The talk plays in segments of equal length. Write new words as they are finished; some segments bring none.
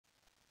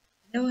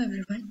Hello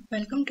everyone,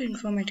 welcome to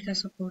Informatica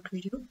support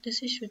video.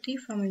 This is Shruti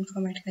from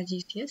Informatica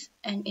GCS,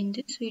 and in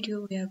this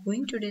video we are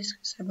going to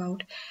discuss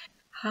about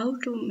how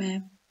to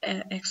map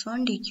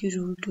Axon DQ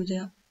rule to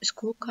the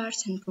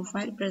scorecards and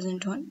profile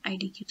present on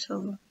IDQ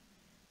server.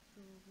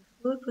 So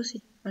before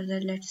proceeding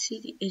further, let's see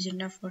the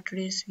agenda for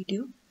today's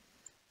video.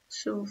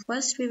 So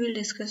first we will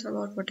discuss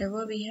about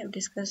whatever we have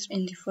discussed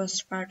in the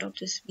first part of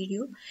this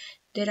video.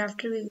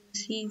 Thereafter we will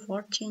see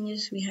what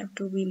changes we have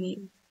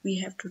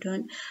to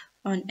done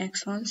on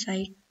Axon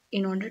side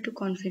in order to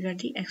configure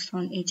the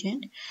Axon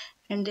agent,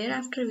 and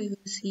thereafter we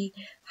will see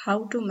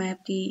how to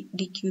map the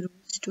DQ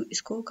rules to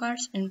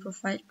scorecards and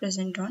profile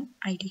present on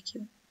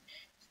IDQ.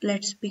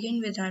 Let's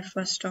begin with our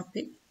first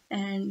topic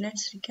and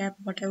let's recap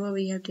whatever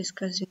we have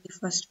discussed in the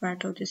first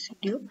part of this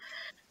video.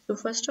 So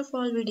first of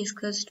all, we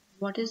discussed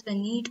what is the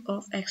need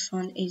of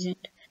Axon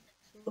agent.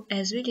 So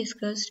as we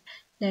discussed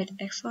that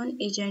Axon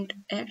agent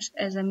acts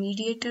as a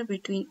mediator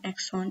between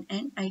Axon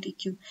and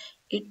IDQ.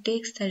 It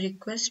takes the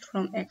request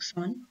from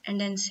Axon and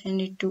then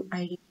send it to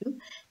IDQ,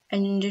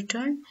 and in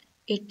return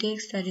it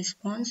takes the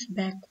response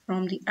back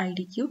from the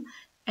IDQ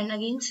and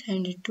again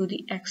send it to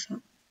the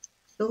Axon.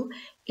 So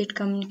it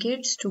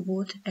communicates to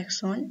both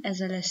Axon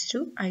as well as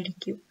to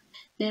IDQ.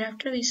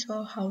 Thereafter we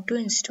saw how to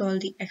install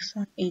the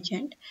Axon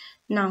agent.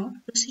 Now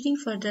proceeding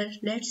further,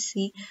 let's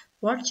see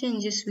what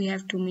changes we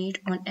have to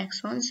make on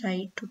Axon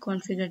side to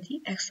configure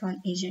the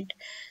Axon agent.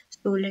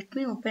 So let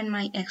me open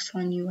my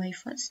Axon UI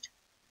first.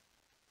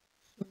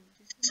 So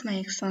this is my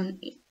Axon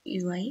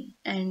UI,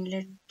 and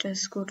let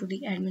us go to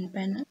the admin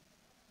panel.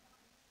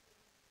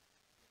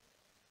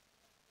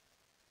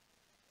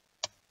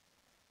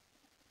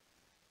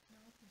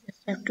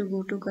 Just have to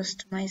go to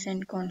customize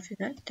and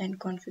configure, then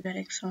configure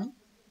Axon.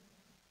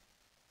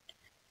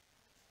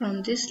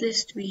 From this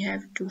list we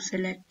have to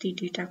select the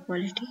data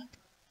quality.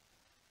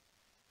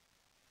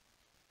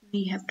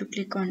 We have to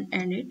click on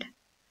edit,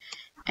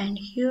 and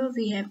here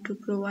we have to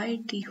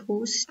provide the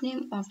host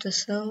name of the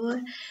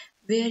server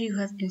where you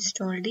have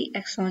installed the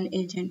Axon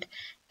agent,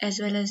 as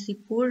well as the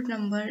port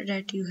number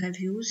that you have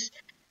used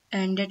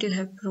and that you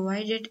have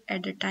provided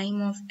at the time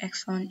of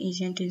Axon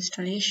agent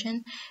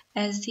installation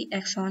as the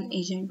Axon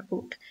agent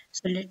port.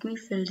 So let me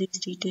fill these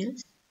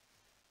details.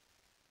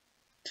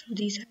 So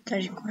these are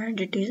the required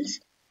details.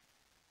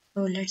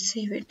 So let's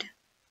save it.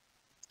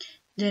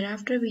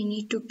 Thereafter we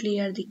need to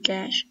clear the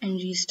cache and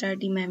restart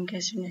the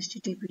memcache and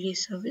HTTPD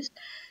service.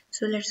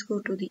 So let's go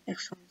to the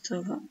Axon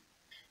server.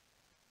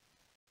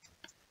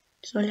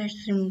 So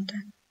let's remove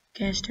the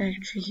cache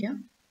directory here.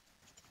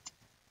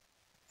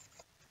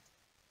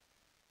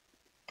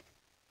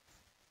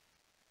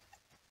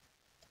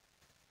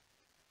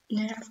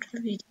 Thereafter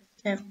we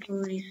just have to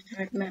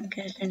restart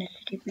memcache and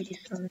HTTPD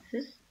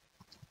services.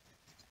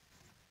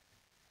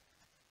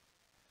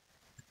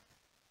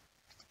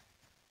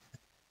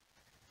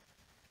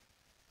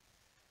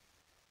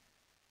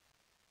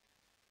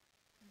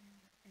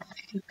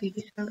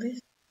 HTTPD service.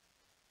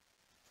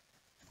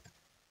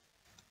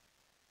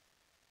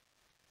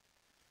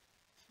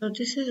 So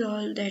this is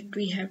all that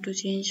we have to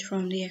change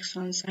from the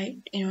Axon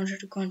side in order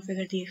to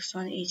configure the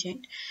Axon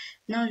agent.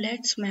 Now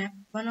let's map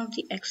one of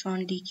the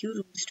Axon DQ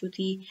rules to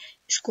the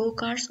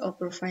scorecards or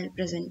profile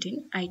present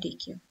in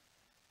IDQ.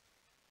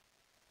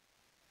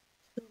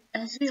 So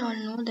as we all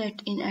know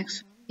that in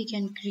Axon we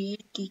can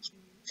create DQ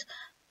rules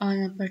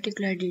on a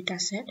particular data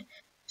set.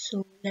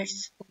 So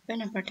let's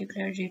open a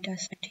particular data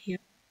set here.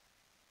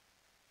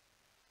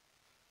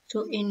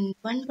 So in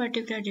one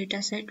particular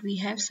data set we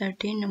have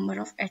certain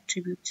number of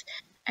attributes,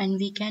 and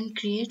we can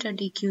create a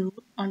DQ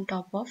rule on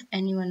top of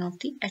any one of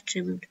the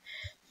attribute.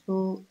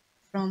 So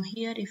from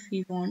here, if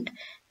we want,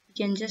 we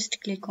can just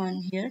click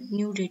on here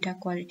new data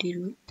quality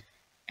rule,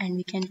 and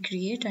we can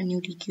create a new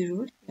DQ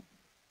rule here.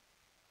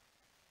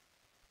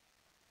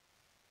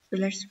 So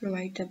let's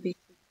provide the basic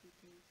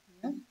details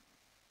here.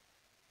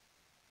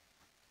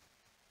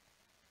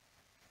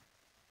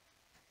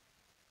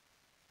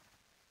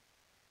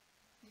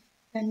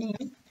 The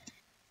name,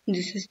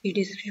 this is the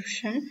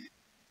description,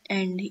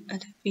 and the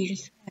other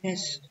fields are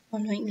as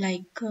following,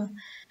 like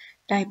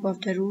type of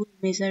the rule,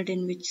 measured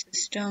in which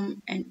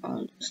system, and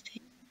all those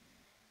things.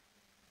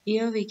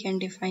 Here we can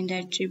define the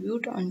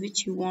attribute on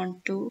which you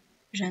want to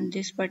run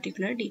this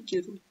particular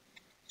DQ rule.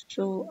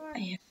 So I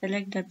have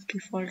selected the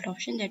default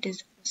option, that is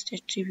the first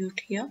attribute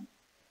here.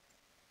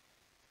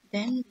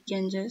 Then we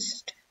can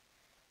just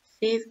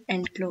save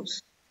and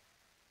close.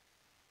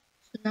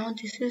 So now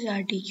this is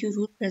our DQ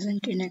rule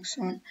present in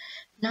Axon.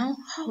 Now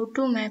how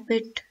to map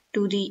it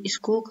to the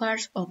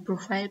scorecards or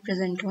profile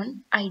present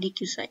on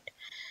IDQ side.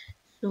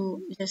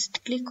 So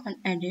just click on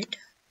edit.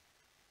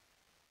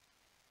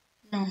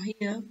 Now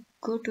here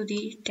go to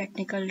the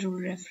technical rule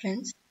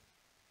reference.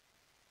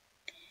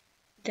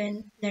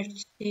 Then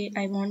let's say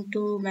I want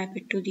to map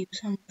it to the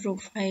some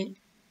profile.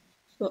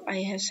 So I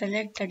have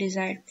select the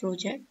desired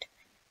project.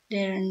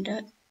 There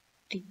under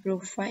the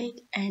profile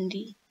and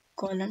the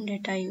column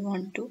that I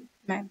want to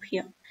map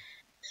here.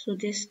 So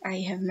this I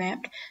have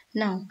mapped.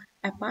 Now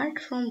apart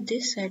from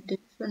this setting,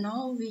 so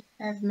now we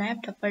have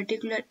mapped a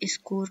particular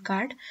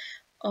scorecard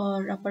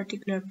or a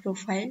particular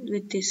profile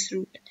with this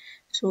rule.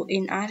 So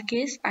in our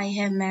case, I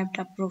have mapped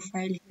a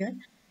profile here.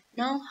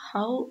 Now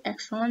how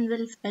Axon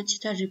will fetch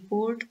the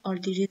report or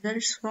the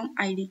results from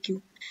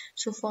IDQ?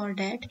 So for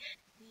that,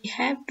 we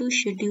have to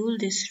schedule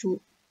this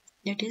rule.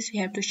 That is, we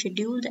have to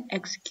schedule the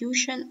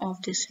execution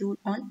of this rule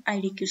on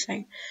IDQ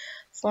side.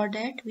 For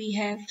that, we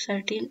have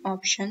certain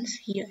options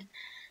here.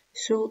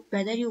 So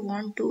whether you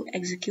want to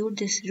execute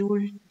this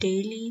rule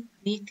daily,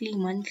 weekly,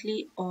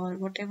 monthly, or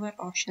whatever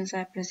options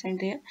are present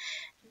there,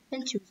 you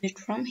can choose it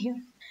from here.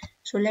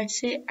 So let's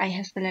say I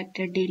have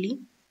selected daily.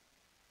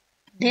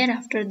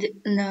 Thereafter,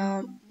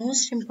 the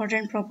most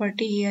important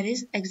property here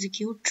is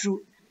execute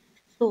rule.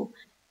 So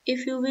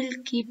if you will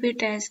keep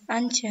it as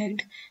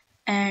unchecked,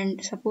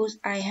 and suppose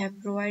I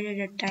have provided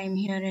a time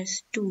here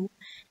as 2,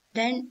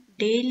 then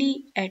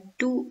daily at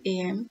 2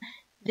 a.m.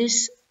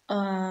 this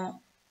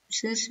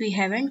since we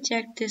haven't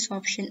checked this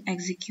option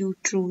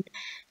execute rule,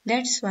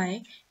 that's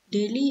why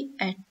daily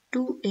at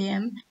 2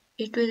 a.m.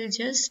 it will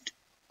just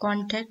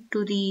contact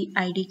to the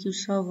IDQ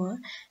server,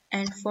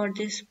 and for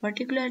this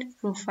particular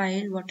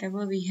profile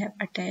whatever we have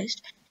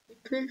attached,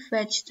 it will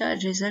fetch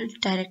the result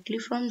directly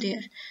from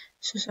there.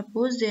 So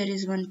suppose there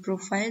is one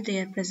profile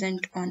there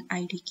present on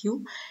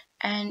IDQ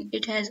and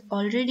it has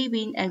already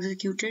been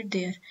executed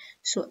there.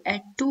 So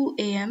at 2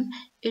 a.m.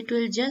 it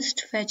will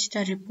just fetch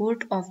the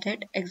report of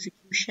that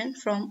execution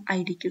from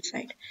IDQ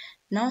side.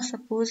 Now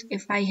suppose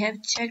if I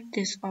have checked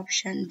this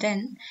option,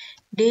 then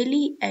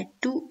daily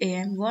at 2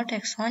 a.m. what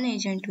Axon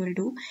agent will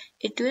do,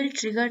 it will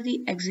trigger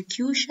the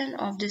execution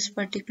of this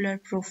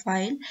particular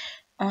profile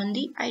on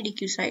the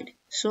IDQ side.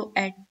 So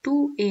at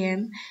 2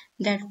 a.m.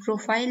 that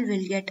profile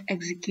will get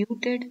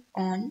executed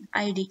on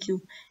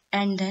IDQ,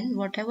 and then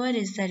whatever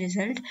is the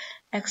result,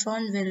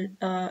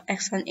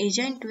 Axon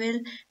agent will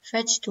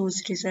fetch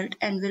those results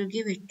and will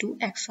give it to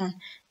Axon,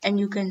 and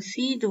you can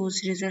see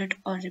those results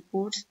or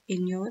reports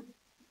in your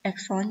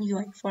Axon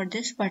UI for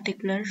this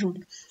particular rule.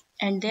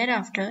 And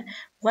thereafter,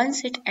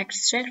 once it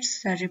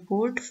extracts the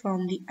report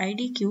from the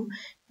IDQ,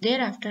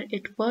 thereafter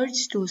it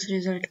purges those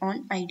results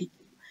on IDQ,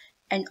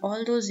 and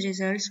all those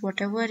results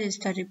whatever is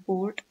the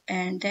report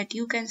and that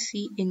you can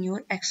see in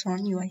your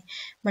Axon UI,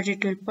 but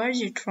it will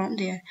purge it from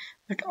there.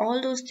 But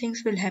all those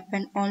things will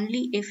happen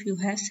only if you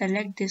have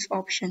select this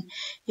option.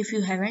 If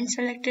you haven't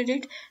selected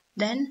it,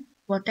 then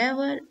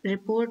whatever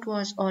report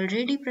was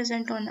already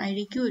present on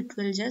IDQ, it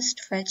will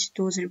just fetch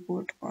those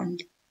report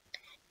only.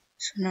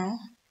 So now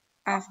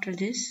after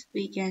this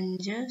we can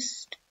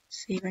just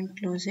save and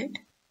close it.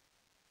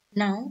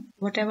 Now,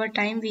 whatever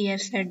time we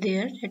have set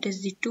there, that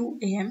is the 2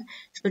 a.m.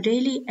 So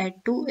daily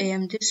at 2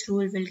 a.m. this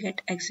rule will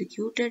get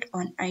executed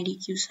on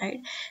IDQ side,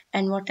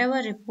 and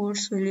whatever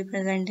reports will be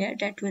present there,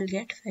 that will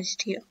get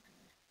fetched here.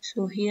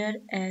 So here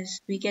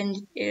as we can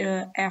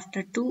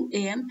after 2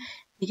 a.m.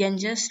 we can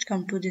just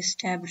come to this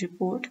tab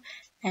report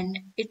and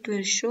it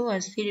will show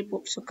us the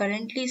report. So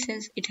currently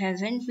since it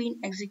hasn't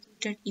been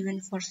executed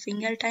even for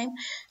single time,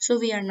 so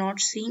we are not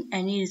seeing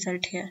any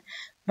result here.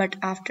 But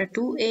after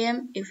 2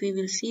 a.m. if we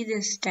will see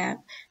this tab,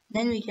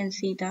 then we can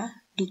see the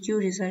DQ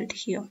result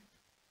here.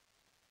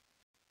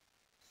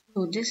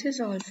 So this is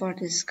all for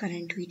this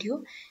current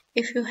video.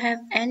 If you have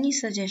any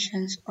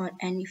suggestions or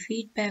any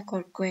feedback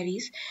or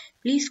queries,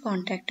 please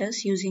contact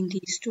us using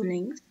these two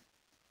links.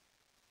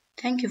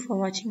 Thank you for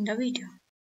watching the video.